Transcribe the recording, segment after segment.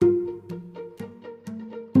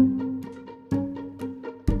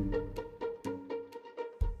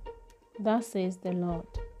Thus says the Lord.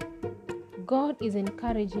 God is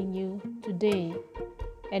encouraging you today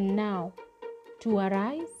and now to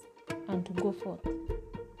arise and to go forth.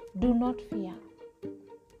 Do not fear.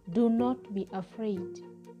 Do not be afraid,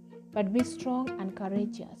 but be strong and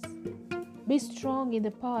courageous. Be strong in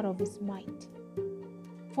the power of His might.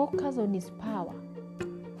 Focus on His power.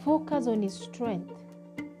 Focus on His strength.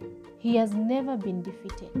 He has never been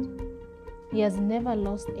defeated. He has never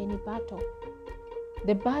lost any battle.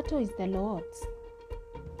 The battle is the Lord's.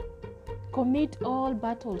 Commit all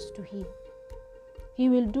battles to Him. He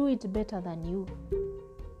will do it better than you.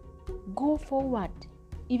 Go forward,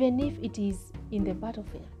 even if it is in the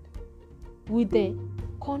battlefield, with the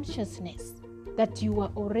consciousness that you are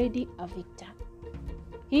already a victor.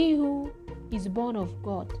 He who is born of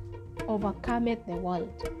God overcometh the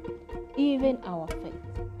world, even our faith.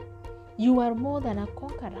 You are more than a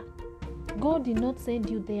conqueror. God did not send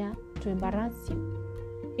you there to embarrass you.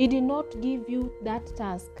 He did not give you that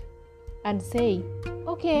task and say,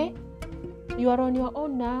 okay, you are on your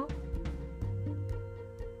own now.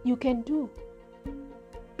 You can do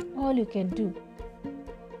all you can do.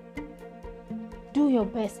 Do your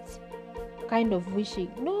best, kind of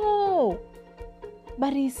wishing. No!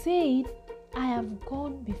 But He said, I have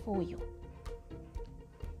gone before you,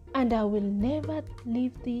 and I will never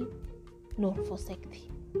leave thee nor forsake thee.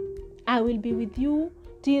 I will be with you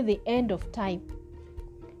till the end of time.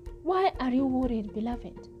 Why are you worried,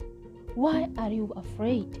 beloved? Why are you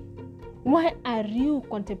afraid? Why are you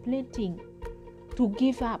contemplating to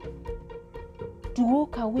give up, to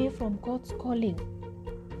walk away from God's calling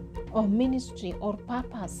or ministry or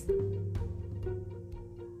purpose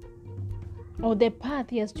or the path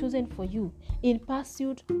He has chosen for you in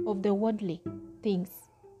pursuit of the worldly things?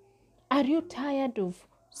 Are you tired of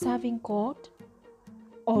serving God,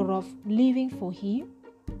 or of living for Him,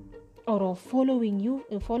 or of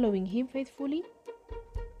following Him faithfully?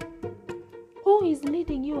 Who is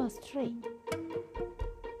leading you astray?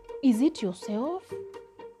 Is it yourself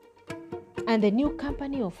and the new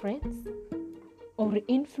company of friends, or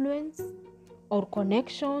influence, or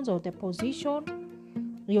connections, or the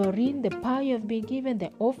position you're in, the power you have been given,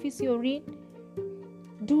 the office you're in?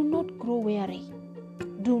 Do not grow weary.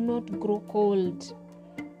 Do not grow cold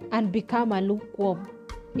and become a lukewarm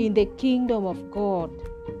in the kingdom of God.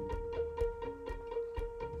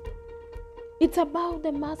 It's about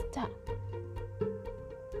the Master,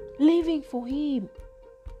 living for Him.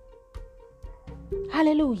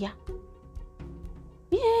 Hallelujah.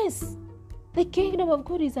 Yes, the kingdom of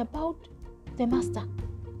God is about the Master,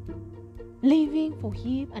 living for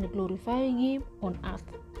Him and glorifying Him on earth.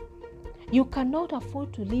 You cannot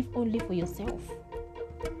afford to live only for yourself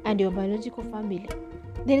and your biological family.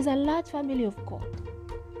 There is a large family of God,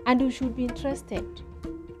 and you should be interested,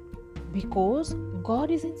 because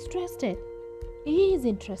God is interested. He is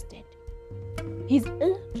interested. His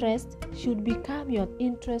interest should become your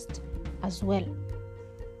interest as well.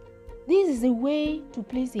 This is a way to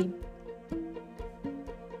please Him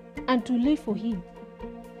and to live for Him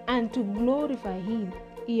and to glorify Him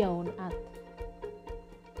here on earth.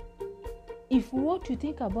 If what you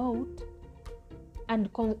think about and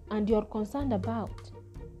you're concerned about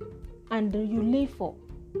and you live for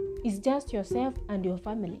is just yourself and your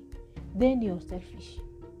family, then you're selfish.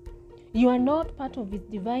 You are not part of His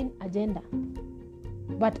divine agenda,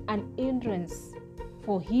 but an hindrance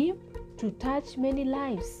for Him to touch many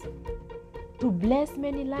lives, to bless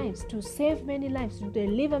many lives, to save many lives, to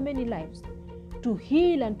deliver many lives, to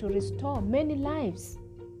heal and to restore many lives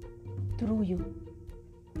through you.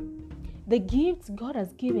 The gifts God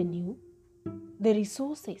has given you, the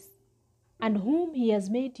resources, and whom He has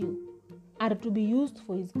made you, are to be used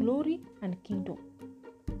for His glory and kingdom.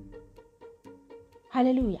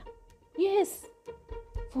 Hallelujah. Yes,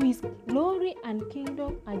 for His glory and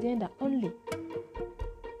kingdom agenda only.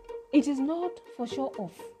 It is not for show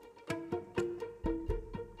off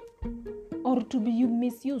or to be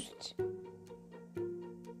misused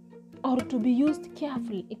or to be used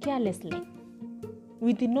carelessly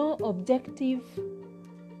with no objective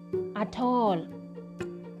at all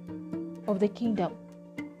of the kingdom.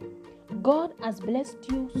 God has blessed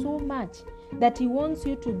you so much that He wants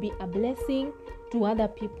you to be a blessing to other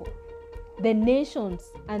people, the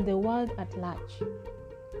nations, and the world at large.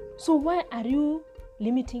 So why are you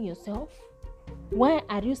limiting yourself? Why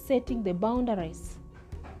are you setting the boundaries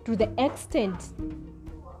to the extent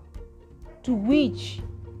to which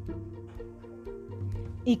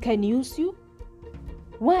He can use you?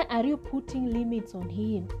 Why are you putting limits on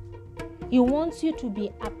Him? He wants you to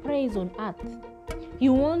be appraised on earth. He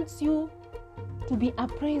wants you to be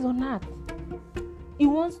appraised on earth. He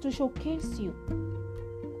wants to showcase you.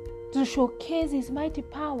 to showcase his mighty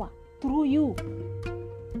power through you,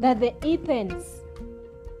 that the heathens,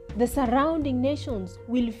 the surrounding nations,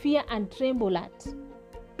 will fear and tremble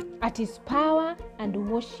at his power and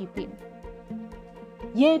worship him.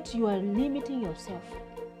 Yet you are limiting yourself.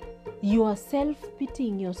 You are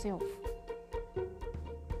self-pitying yourself.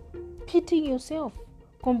 Pitying yourself,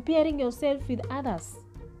 comparing yourself with others.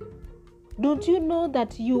 Don't you know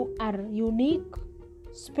that you are unique,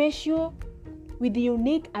 special, with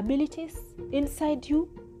unique abilities inside you?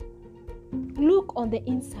 Look on the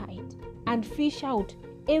inside and fish out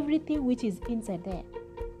everything which is inside there,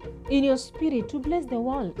 in your spirit, to bless the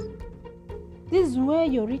world. This is where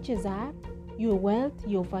your riches are, your wealth,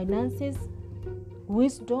 your finances,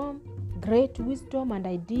 wisdom, great wisdom and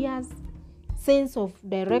ideas, sense of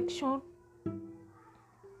direction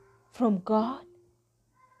from God,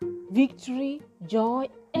 victory, joy,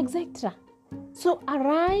 etc. So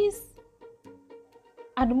arise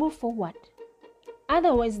and move forward.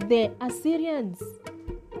 Otherwise, the Assyrians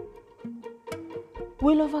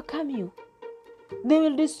will overcome you. They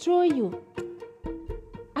will destroy you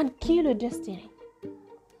and kill your destiny.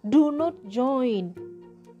 Do not join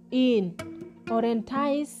in or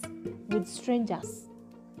entice with strangers,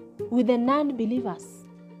 with the non-believers,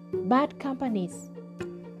 bad companies.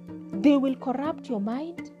 They will corrupt your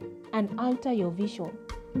mind and alter your vision,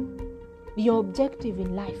 your objective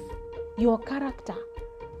in life, your character.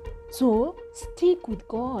 So stick with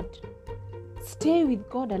God. Stay with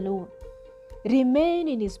God alone. Remain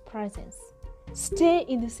in his presence. Stay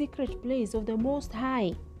in the secret place of the Most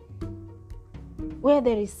High, where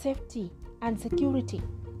there is safety and security.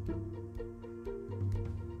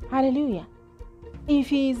 Hallelujah. If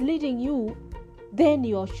he is leading you, then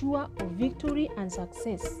you are sure of victory and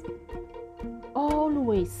success.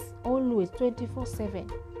 Always, 24/7.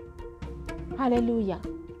 Hallelujah.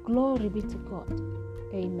 Glory be to God.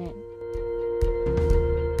 Amen.